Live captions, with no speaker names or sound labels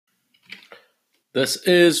This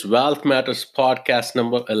is Wealth Matters podcast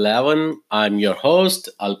number 11. I'm your host,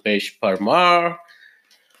 Alpesh Parmar.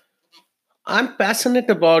 I'm passionate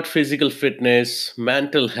about physical fitness,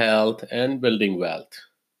 mental health, and building wealth.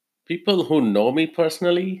 People who know me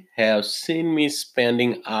personally have seen me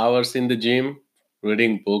spending hours in the gym,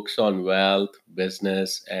 reading books on wealth,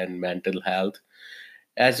 business, and mental health,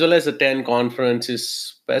 as well as attend conferences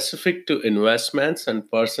specific to investments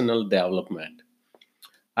and personal development.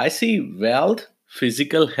 I see wealth,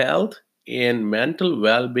 physical health, and mental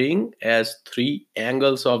well being as three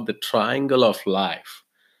angles of the triangle of life.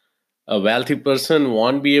 A wealthy person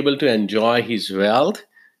won't be able to enjoy his wealth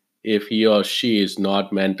if he or she is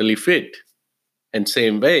not mentally fit. And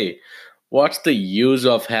same way, what's the use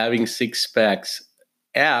of having six packs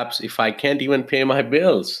abs if I can't even pay my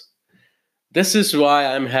bills? This is why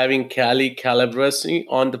I'm having Callie Calabresi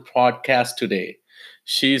on the podcast today.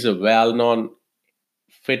 She's a well known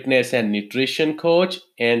fitness and nutrition coach,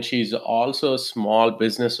 and she's also a small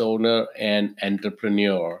business owner and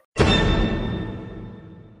entrepreneur.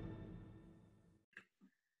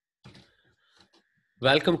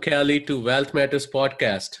 Welcome, Kelly, to Wealth Matters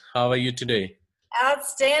podcast. How are you today?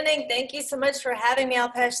 Outstanding. Thank you so much for having me,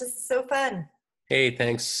 Alpesh. This is so fun. Hey,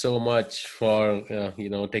 thanks so much for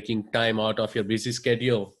taking time out of your busy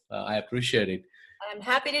schedule. I appreciate it. I'm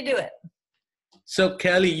happy to do it. So,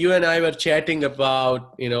 Kelly, you and I were chatting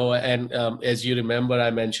about, and as you remember,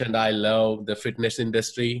 I mentioned I love the fitness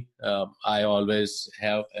industry. I always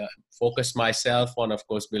have focused myself on, of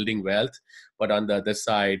course, building wealth. But on the other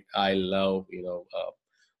side, I love,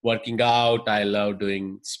 working out. I love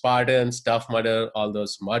doing Spartans, Tough Mudder, all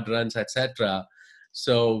those mud runs, etc.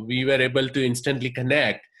 So we were able to instantly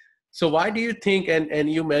connect. So why do you think,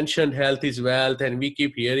 and you mentioned health is wealth, and we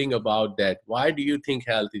keep hearing about that. Why do you think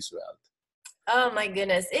health is wealth? Oh my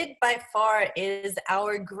goodness. It by far is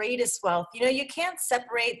our greatest wealth. You know, you can't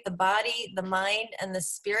separate the body, the mind, and the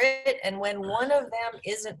spirit. And when one of them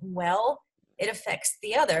isn't well, it affects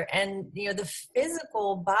the other. And, you know, the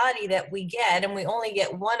physical body that we get, and we only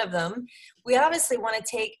get one of them, we obviously want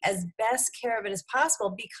to take as best care of it as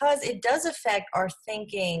possible because it does affect our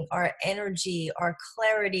thinking, our energy, our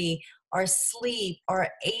clarity, our sleep, our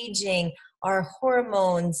aging, our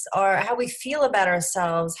hormones, our how we feel about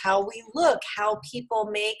ourselves, how we look, how people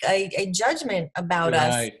make a judgment about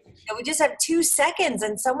us. Right. And we just have 2 seconds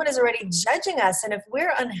and someone is already judging us. And if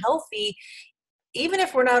we're unhealthy, even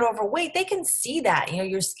if we're not overweight, they can see that, you know,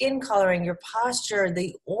 your skin coloring, your posture,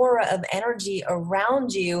 the aura of energy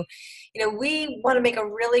around you. You know, we want to make a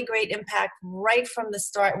really great impact right from the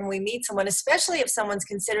start when we meet someone, especially if someone's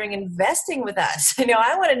considering investing with us. You know,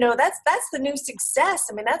 I want to know that's the new success.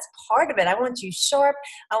 I mean, that's part of it. I want you sharp.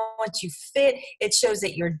 I want you fit. It shows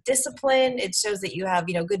that you're disciplined. It shows that you have,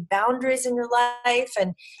 you know, good boundaries in your life,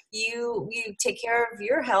 and you take care of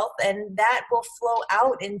your health, and that will flow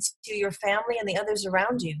out into your family and the others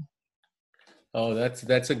around you. Oh,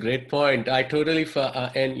 that's a great point. I totally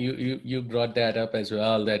and you brought that up as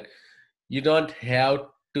well, that you don't have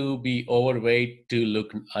to be overweight to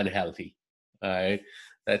look unhealthy. All right.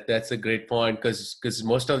 That's a great point, because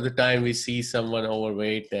most of the time we see someone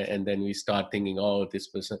overweight and then we start thinking, oh, this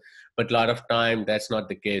person. But a lot of time that's not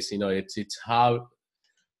the case. You know, it's how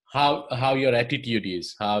your attitude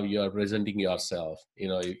is, how you are presenting yourself. You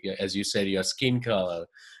know, as you said, your skin color,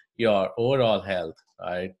 your overall health.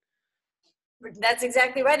 Right. That's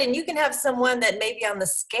exactly right. And you can have someone that maybe on the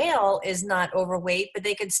scale is not overweight, but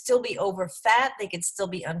they could still be over fat. They could still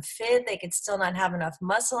be unfit. They could still not have enough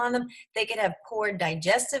muscle on them. They could have poor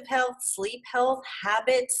digestive health, sleep health,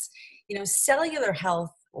 habits, you know, cellular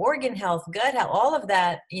health, organ health, gut health, all of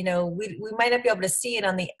that. You know, we might not be able to see it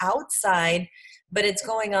on the outside, but it's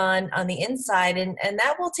going on the inside. And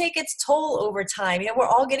that will take its toll over time. You know, we're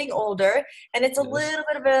all getting older, and it's a Yes. little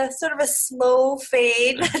bit of a sort of a slow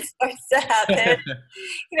fade that starts to happen.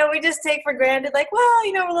 You know, we just take for granted, like, well,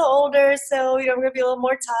 you know, we're a little older, so, you know, we're going to be a little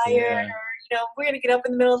more tired, Yeah. or, you know, we're going to get up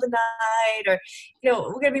in the middle of the night, or, you know,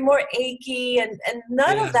 we're going to be more achy, and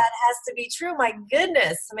none of Yeah. that has to be true. My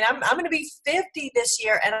goodness. I mean, I'm going to be 50 this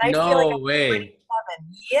year, and I feel like No I'm way. 47.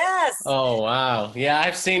 Yes. Oh wow. Yeah,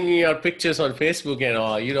 I've seen your pictures on Facebook and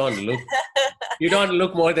all. You don't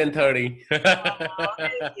look more than 30. Oh,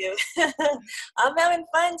 thank you. I'm having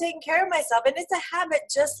fun taking care of myself. And it's a habit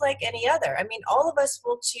just like any other. I mean, all of us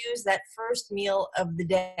will choose that first meal of the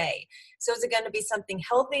day. So is it going to be something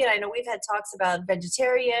healthy? And I know we've had talks about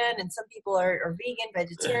vegetarian, and some people are vegan,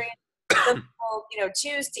 vegetarian. Some people, you know,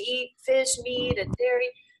 choose to eat fish, meat, and dairy.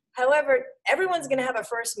 However, everyone's going to have a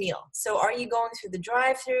first meal. So are you going through the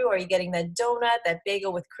drive-through? Are you getting that donut, that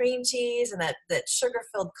bagel with cream cheese, and that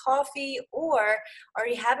sugar-filled coffee? Or are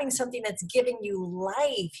you having something that's giving you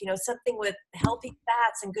life, something with healthy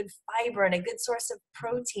fats and good fiber and a good source of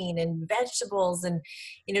protein and vegetables and,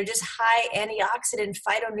 just high antioxidant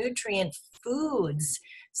phytonutrient foods?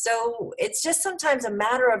 So it's just sometimes a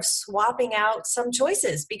matter of swapping out some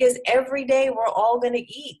choices, because every day we're all going to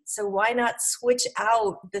eat. So why not switch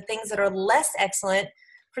out the things that are less excellent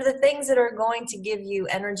for the things that are going to give you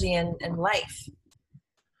energy and life?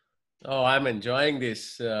 Oh, I'm enjoying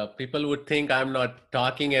this. People would think I'm not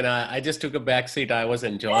talking, and I just took a back seat. I was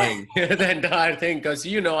enjoying the entire thing because,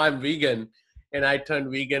 I'm vegan, and I turned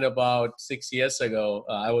vegan about 6 years ago.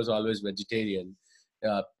 I was always vegetarian,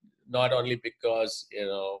 uh, not only because,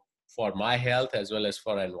 for my health as well as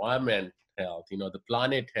for environment health, the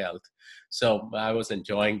planet health. So I was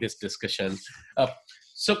enjoying this discussion. Uh,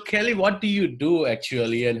 so, Kelly, what do you do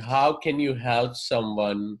actually, and how can you help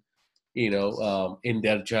someone, in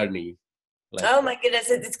their journey? Like, Oh my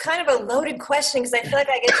goodness, it's kind of a loaded question because I feel like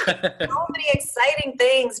I get to do so many exciting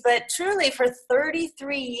things. But truly, for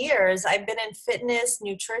 33 years, I've been in fitness,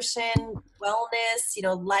 nutrition,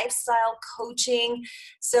 wellness, lifestyle coaching.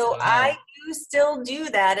 So I wow. do still do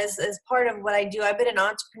that as part of what I do. I've been an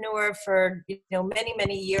entrepreneur for many,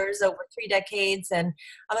 many years, over 3 decades, and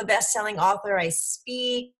I'm a best-selling author. I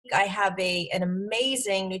speak. I have an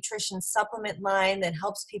amazing nutrition supplement line that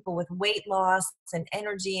helps people with weight loss and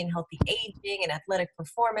energy and healthy aging and athletic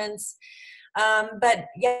performance. But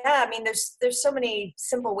yeah, I mean, there's so many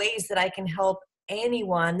simple ways that I can help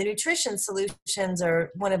anyone. The nutrition solutions are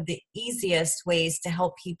one of the easiest ways to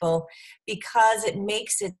help people because it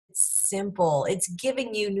makes it simple. It's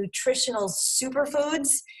giving you nutritional superfoods,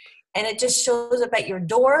 and it just shows up at your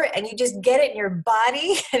door, and you just get it in your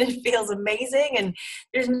body and it feels amazing, and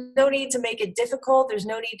there's no need to make it difficult. There's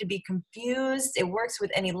no need to be confused. It works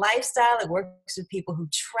with any lifestyle. It works with people who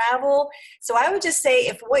travel. So I would just say,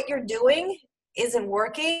 if what you're doing isn't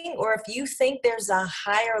working, or if you think there's a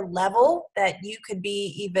higher level that you could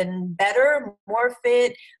be even better, more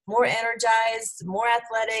fit, more energized, more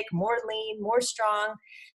athletic, more lean, more strong,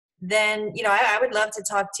 then I would love to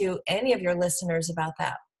talk to any of your listeners about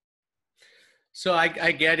that. So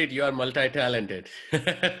I get it. You are multi-talented,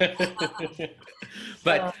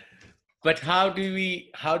 but Uh, how do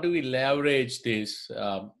we leverage this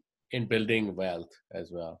in building wealth as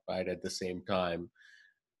well, right? At the same time,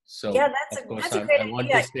 yeah, so of course that's a great I want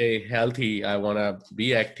to idea. stay healthy. I want to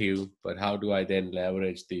be active, but how do I then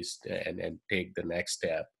leverage this and take the next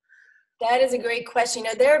step? That is a great question.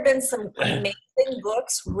 There have been some amazing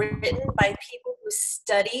books written by people who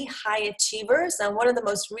study high achievers. And one of the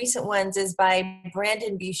most recent ones is by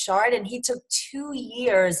Brandon Bouchard. And he took 2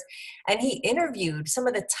 years and he interviewed some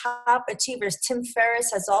of the top achievers. Tim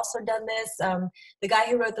Ferriss has also done this. The guy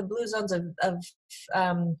who wrote the Blue Zones of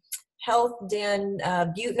Health, Dan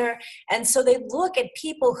Buettner. And so they look at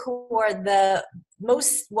people who are the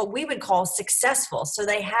most, what we would call successful. So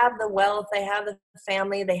they have the wealth, they have the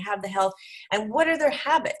family, they have the health. And what are their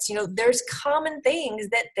habits? There's common things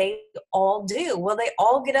that they all do. Well, they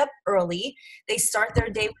all get up early. They start their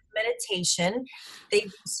day with meditation. They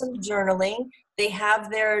do some journaling. They have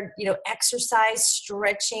their, exercise,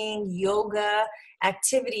 stretching, yoga,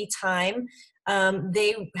 activity time.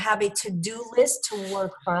 They have a to-do list to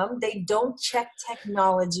work from. They don't check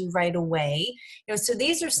technology right away. So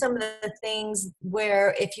these are some of the things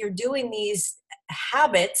where if you're doing these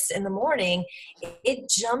habits in the morning, it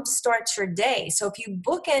jump starts your day. So if you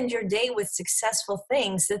bookend your day with successful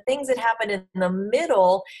things, the things that happen in the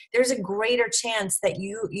middle, there's a greater chance that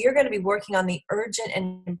you're going to be working on the urgent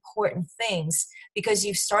and important things because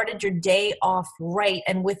you've started your day off right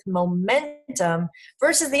and with momentum,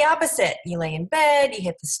 versus the opposite. You lay in bed, you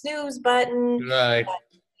hit the snooze button, Right.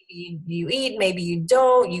 you eat, maybe you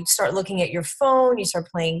don't, you start looking at your phone, you start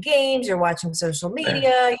playing games, you're watching social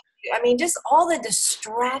media. I mean, just all the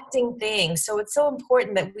distracting things. So it's so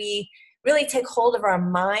important that we really take hold of our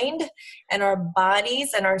mind and our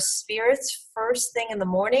bodies and our spirits first thing in the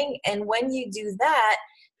morning. And when you do that,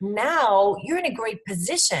 now you're in a great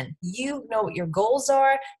position. You know what your goals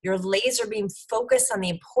are. Your laser beam focused on the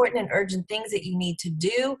important and urgent things that you need to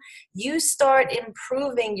do. You start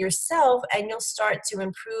improving yourself, and you'll start to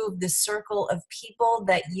improve the circle of people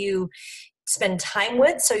that you spend time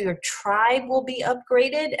with. So your tribe will be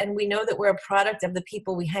upgraded. And we know that we're a product of the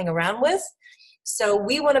people we hang around with. So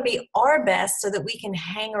we want to be our best so that we can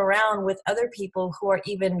hang around with other people who are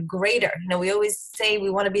even greater. We always say we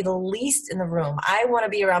want to be the least in the room. I want to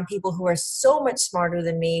be around people who are so much smarter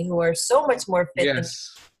than me, who are so much more fit than me,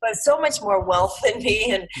 Yes. but so much more wealth than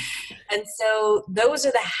me. And so those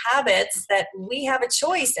are the habits that we have a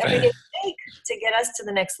choice every day to make to get us to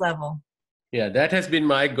the next level. Yeah, that has been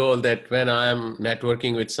my goal, that when I'm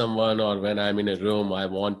networking with someone or when I'm in a room, I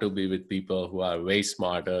want to be with people who are way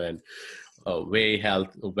smarter and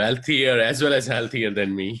wealthier as well as healthier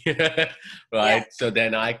than me, Yes. right? So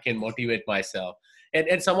then I can motivate myself.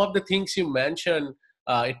 And some of the things you mentioned,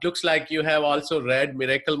 it looks like you have also read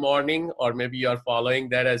Miracle Morning, or maybe you're following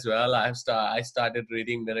that as well. I started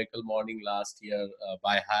reading Miracle Morning last year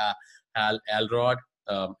by Hal Elrod,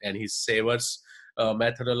 and his Savers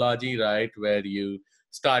methodology, right? Where you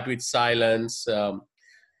start with silence,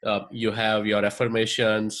 you have your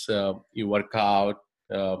affirmations, you work out,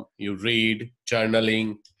 you read,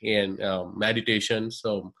 journaling, and meditation.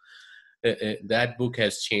 So that book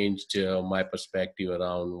has changed my perspective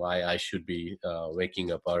around why I should be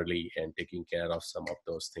waking up early and taking care of some of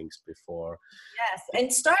those things before. Yes,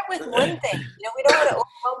 and start with one thing. We don't want to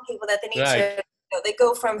overwhelm people that they need Right. to. They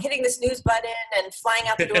go from hitting the snooze button and flying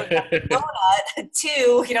out the door with a donut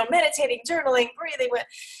to meditating, journaling, breathing.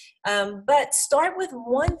 But start with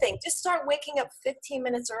one thing. Just start waking up 15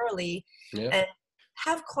 minutes early, Yeah. and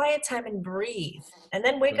have quiet time and breathe, and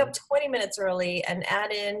then wake up 20 minutes early and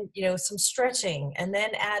add in some stretching, and then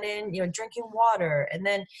add in drinking water, and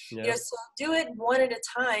then Yeah. so do it one at a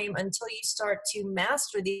time until you start to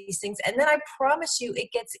master these things. And then I promise you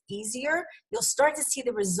it gets easier. You'll start to see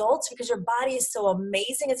the results because your body is so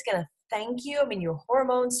amazing. It's going to thank you. I mean, your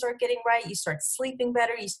hormones start getting right. You start sleeping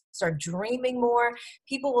better. You start dreaming more.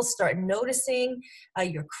 People will start noticing.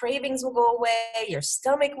 Your cravings will go away. Your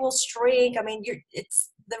stomach will shrink. I mean,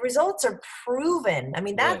 the results are proven. I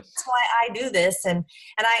mean, that's Yes. why I do this. And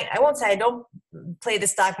I won't say I don't play the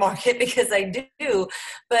stock market, because I do,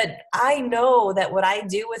 but I know that what I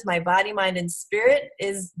do with my body, mind, and spirit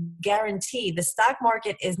is guaranteed. The stock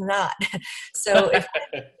market is not. So if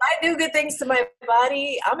I do good things to my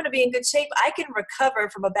body, I'm going to be in good shape. I can recover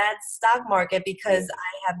from a bad stock market because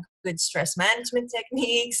I have good stress management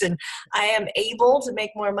techniques, and I am able to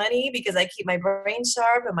make more money because I keep my brain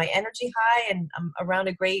sharp and my energy high, and I'm around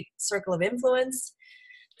a great circle of influence.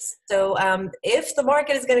 So if the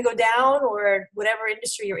market is going to go down, or whatever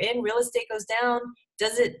industry you're in, real estate goes down,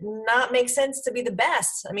 does it not make sense to be the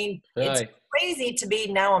best? I mean, it's Right. crazy to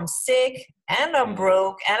be, now I'm sick and I'm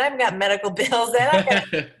broke and I've got medical bills and I've got a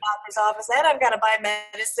doctor's office and I've got to buy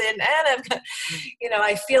medicine and I've got,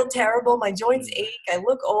 I feel terrible. My joints ache. I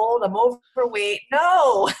look old. I'm overweight.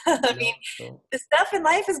 No, I mean, the stuff in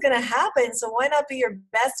life is going to happen. So why not be your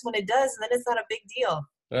best when it does? And then it's not a big deal.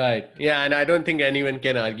 Right. Yeah, and I don't think anyone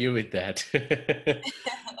can argue with that.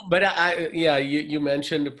 But you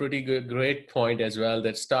mentioned a pretty great point as well,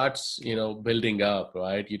 that starts, building up,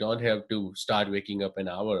 right? You don't have to start waking up an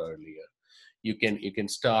hour earlier. You can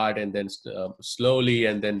start and then slowly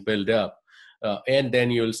and then build up. And then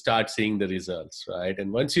you'll start seeing the results, right?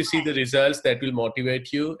 And once you see the results, that will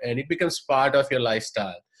motivate you and it becomes part of your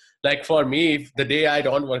lifestyle. Like for me, if the day I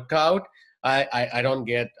don't work out, I don't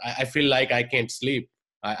I feel like I can't sleep.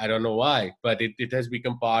 I don't know why, but it has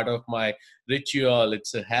become part of my ritual.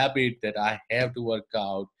 It's a habit that I have to work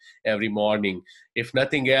out every morning. If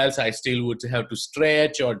nothing else, I still would have to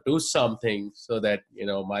stretch or do something so that,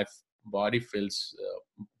 my body feels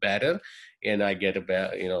better and I get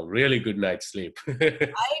a really good night's sleep.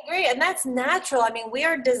 I agree. And that's natural. I mean, we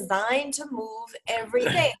are designed to move every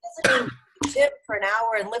day. It doesn't mean gym for an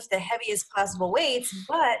hour and lift the heaviest possible weights,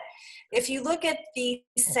 but if you look at the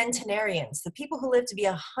centenarians, the people who live to be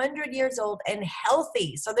 100 years old and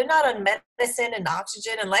healthy, so they're not on medicine and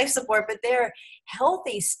oxygen and life support, but they're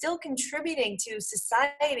healthy, still contributing to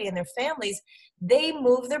society and their families, they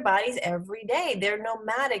move their bodies every day. They're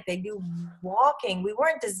nomadic. They do walking. We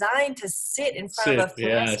weren't designed to sit in front of a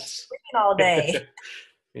fluorescent screen all day.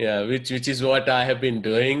 Yeah, which is what I have been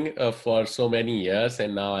doing for so many years,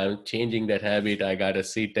 and now I'm changing that habit. I got a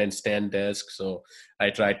sit and stand desk, so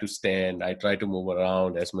I try to stand. I try to move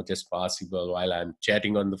around as much as possible while I'm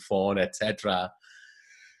chatting on the phone, etc.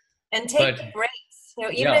 And take But breaks.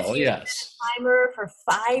 Even if you set a timer for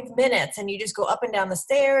 5 minutes and you just go up and down the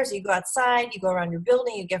stairs, you go outside, you go around your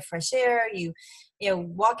building, you get fresh air, you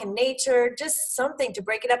walk in nature, just something to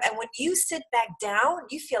break it up. And when you sit back down,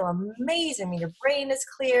 you feel amazing. I mean, your brain is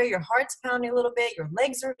clear, your heart's pounding a little bit, your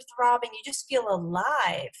legs are throbbing, you just feel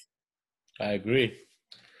alive. I agree.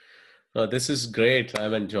 Oh, this is great.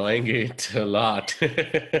 I'm enjoying it a lot.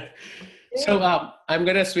 So I'm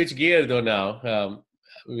going to switch gear though now.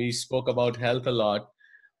 We spoke about health a lot.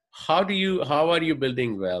 How are you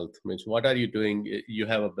building wealth? Means what are you doing? You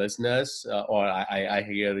have a business, or I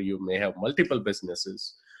hear you may have multiple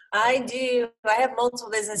businesses. I do. I have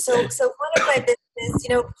multiple businesses. So one of my businesses,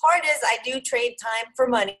 part is I do trade time for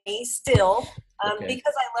money still, Okay.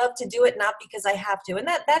 because I love to do it, not because I have to. And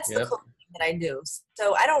that's the Yep. cool thing that I do.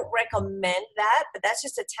 So I don't recommend that, but that's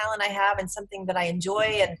just a talent I have and something that I enjoy,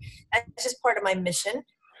 and that's just part of my mission.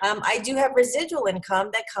 I do have residual income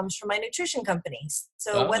that comes from my nutrition companies.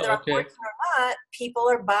 So whether Oh, I'm okay. working or not, people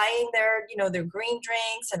are buying their green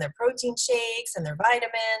drinks and their protein shakes and their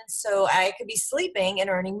vitamins. So I could be sleeping and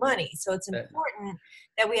earning money. So it's That, important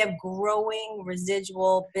that we have growing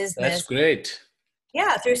residual that's business. great.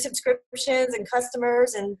 Yeah, through subscriptions and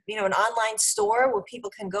customers, and an online store where people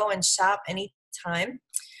can go and shop anytime.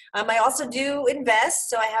 I also do invest,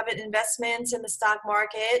 so I have investments in the stock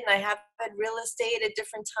market, and I have had real estate at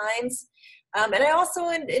different times. And I also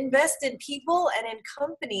invest in people and in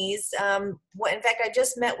companies. In fact, I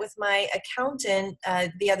just met with my accountant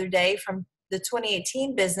the other day from the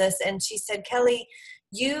 2018 business, and she said, Kelly,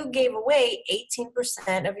 you gave away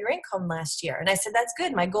 18% of your income last year. And I said, that's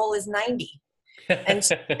good. My goal is 90. And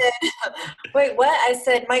she said, wait, what? I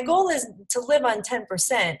said, my goal is to live on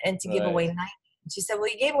 10% and to give away Right. 90. She said, well,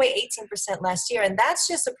 you gave away 18% last year. And that's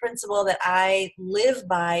just a principle that I live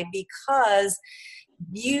by, because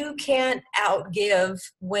you can't outgive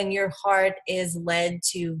when your heart is led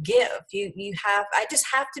to give. I just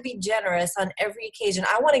have to be generous on every occasion.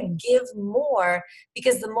 I want to give more,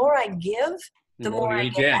 because the more I give, The the more more I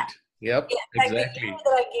you'll get back. get. Yep. In fact, the year Exactly.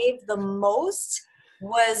 that I gave the most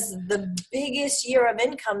was the biggest year of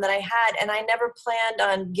income that I had. And I never planned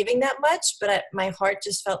on giving that much, but my heart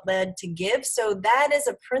just felt led to give. So that is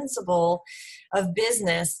a principle of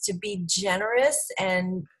business, to be generous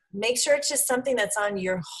and make sure it's just something that's on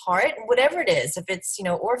your heart, whatever it is. If it's,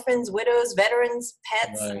 orphans, widows, veterans,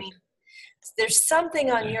 pets, I Right. mean, there's something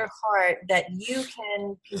on your heart that you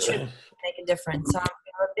can contribute to make a difference. So I'm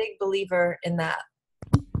a big believer in that.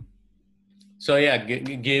 So yeah,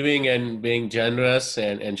 giving and being generous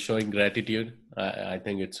and showing gratitude, I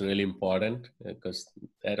think it's really important, because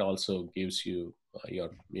that also gives you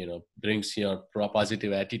brings your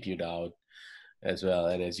positive attitude out as well.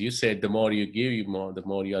 And as you said, the more you give, the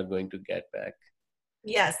more you are going to get back.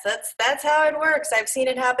 Yes, that's how it works. I've seen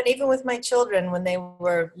it happen even with my children when they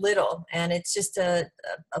were little, and it's just a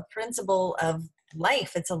principle of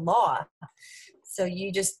life. It's a law. So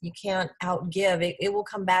you can't outgive. It will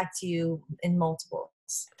come back to you in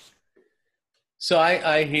multiples. So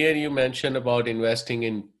I hear you mention about investing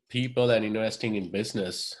in people and investing in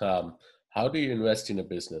business. How do you invest in a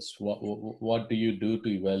business? What do you do to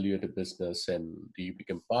evaluate a business? And do you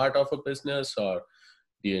become part of a business, or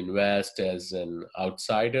do you invest as an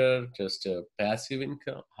outsider, just a passive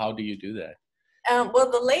income? How do you do that? Well,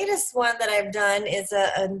 the latest one that I've done is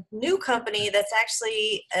a new company that's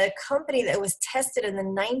actually a company that was tested in the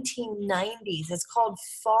 1990s. It's called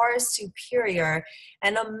Far Superior.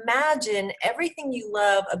 And imagine everything you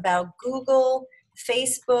love about Google,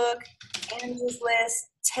 Facebook, Angie's List,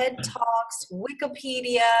 TED Talks,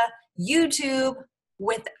 Wikipedia, YouTube,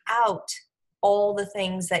 without all the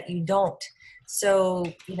things that you don't. So,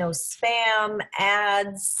 spam,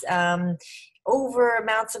 ads, over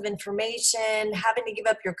amounts of information, having to give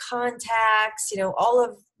up your contacts, all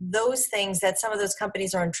of those things that some of those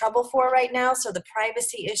companies are in trouble for right now. So the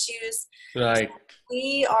privacy issues. So Right.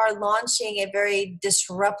 we are launching a very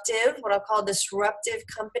disruptive, what I'll call disruptive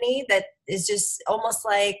company that is just almost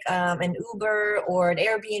like an Uber or an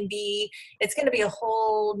Airbnb. It's going to be a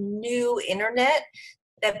whole new internet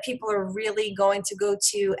that people are really going to go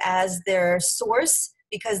to as their source,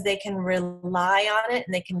 because they can rely on it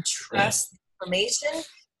and they can trust information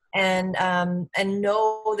and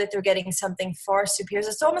know that they're getting something far superior.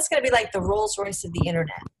 It's almost going to be like the Rolls Royce of the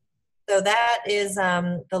internet. So that is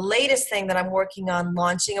the latest thing that I'm working on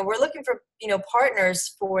launching, and we're looking for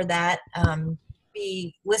partners for that.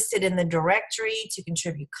 Be listed in the directory to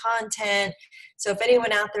contribute content. So if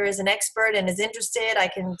anyone out there is an expert and is interested, I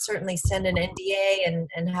can certainly send an NDA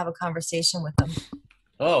and have a conversation with them.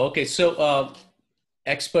 Oh, okay. So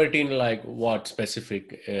expert in like what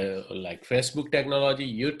specific, like Facebook technology,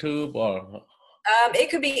 YouTube, or It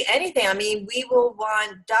could be anything. I mean, we will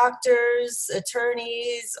want doctors,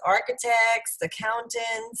 attorneys, architects,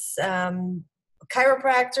 accountants,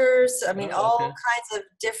 chiropractors. I mean, oh, all okay. kinds of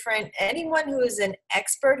different, anyone who is an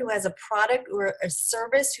expert, who has a product or a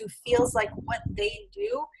service, who feels like what they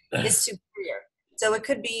do is superior. So it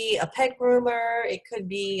could be a pet groomer, it could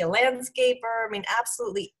be a landscaper. I mean,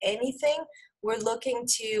 absolutely anything. We're looking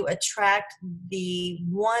to attract the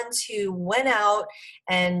ones who went out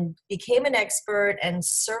and became an expert and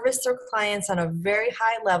serviced their clients on a very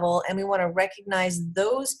high level. And we want to recognize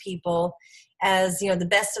those people as, the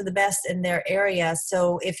best of the best in their area.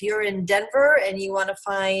 So if you're in Denver and you want to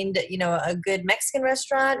find, a good Mexican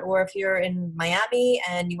restaurant, or if you're in Miami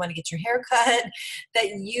and you want to get your hair cut, that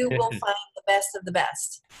you will find the best of the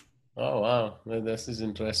best. Oh, wow. Well, this is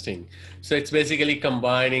interesting. So it's basically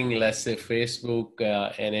combining, let's say, Facebook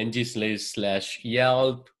and Angie's List /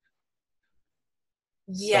 Yelp.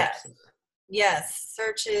 Yes. Yes.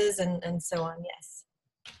 Searches and so on. Yes.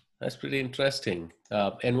 That's pretty interesting.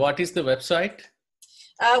 And what is the website?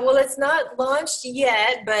 Well, it's not launched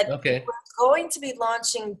yet, but Okay. we're going to be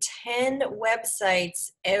launching 10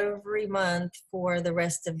 websites every month for the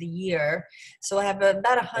rest of the year. So I have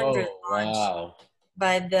about 100 Oh, launched wow.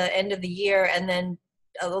 by the end of the year, and then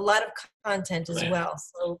a lot of content as well.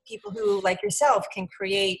 So people who, like yourself, can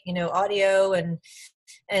create, audio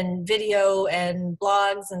and video and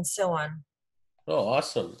blogs and so on. Oh,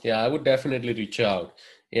 awesome. Yeah, I would definitely reach out.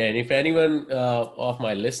 Yeah, and if anyone of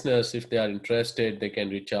my listeners, if they are interested, they can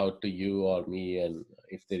reach out to you or me. And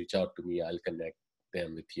if they reach out to me, I'll connect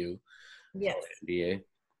them with you for Yes. NDA.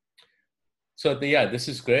 So, yeah, this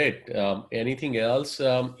is great. Anything else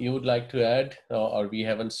you would like to add or we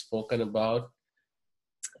haven't spoken about?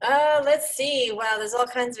 Let's see. Wow, there's all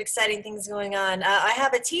kinds of exciting things going on. I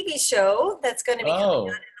have a TV show that's going to be coming out Oh,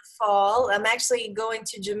 in the fall. I'm actually going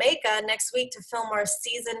to Jamaica next week to film our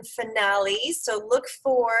season finale. So look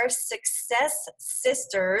for Success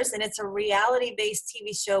Sisters, and it's a reality-based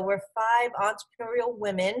TV show where 5 entrepreneurial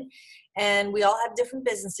women, and we all have different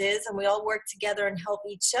businesses, and we all work together and help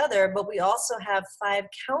each other. But we also have 5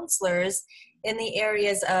 counselors in the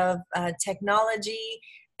areas of technology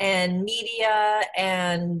and media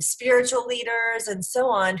and spiritual leaders and so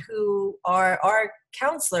on, who are our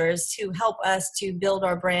counselors who help us to build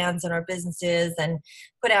our brands and our businesses and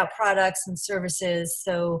put out products and services.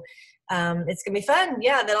 So it's going to be fun.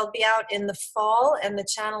 Yeah, that'll be out in the fall, and the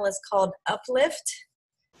channel is called Uplift.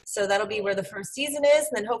 So that'll be where the first season is,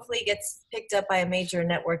 and then hopefully it gets picked up by a major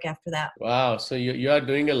network after that. wow. So you are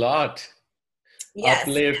doing a lot. Yes.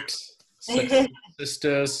 Uplift, Success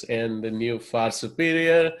Sisters, and the new Far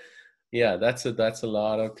Superior. Yeah, that's a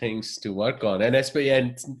lot of things to work on, and especially,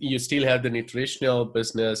 and you still have the nutritional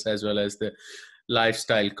business as well as the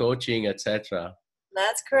lifestyle coaching, etc.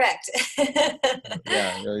 That's correct. Yeah,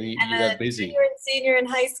 And you are a busy. junior and senior in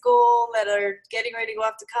high school that are getting ready to go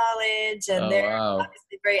off to college, and Oh, they're wow.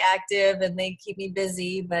 obviously very active and they keep me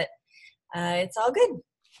busy, but it's all good.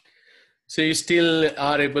 So you still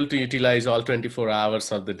are able to utilize all 24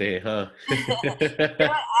 hours of the day, huh?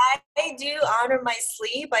 I do honor my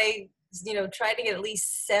sleep. I try to get at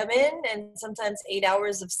least 7 and sometimes 8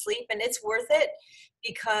 hours of sleep, and it's worth it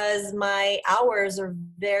because my hours are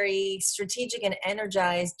very strategic and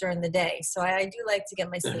energized during the day. So I do like to get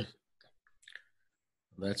my sleep.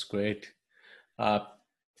 That's great. Uh,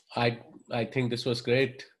 I I think this was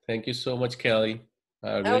great. Thank you so much, Kelly.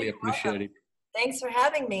 I Oh, really you're appreciate welcome. it. Thanks for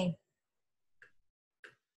having me.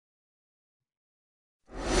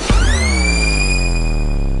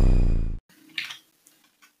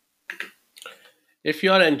 If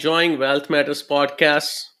you are enjoying Wealth Matters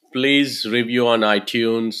podcasts, please review on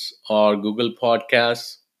iTunes or Google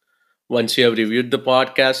Podcasts. Once you have reviewed the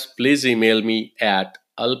podcast, please email me at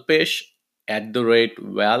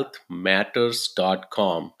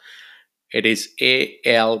alpesh@wealthmatters.com. It is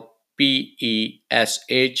ALPESH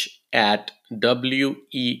at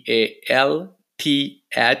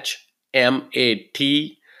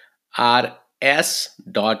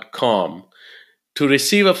WEALTHMATRS.com to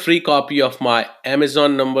receive a free copy of my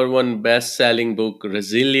Amazon #1 best-selling book,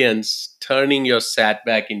 Resilience: Turning Your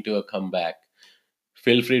Setback into a Comeback.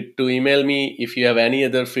 Feel free to email me if you have any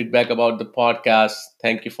other feedback about the podcast.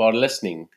 Thank you for listening.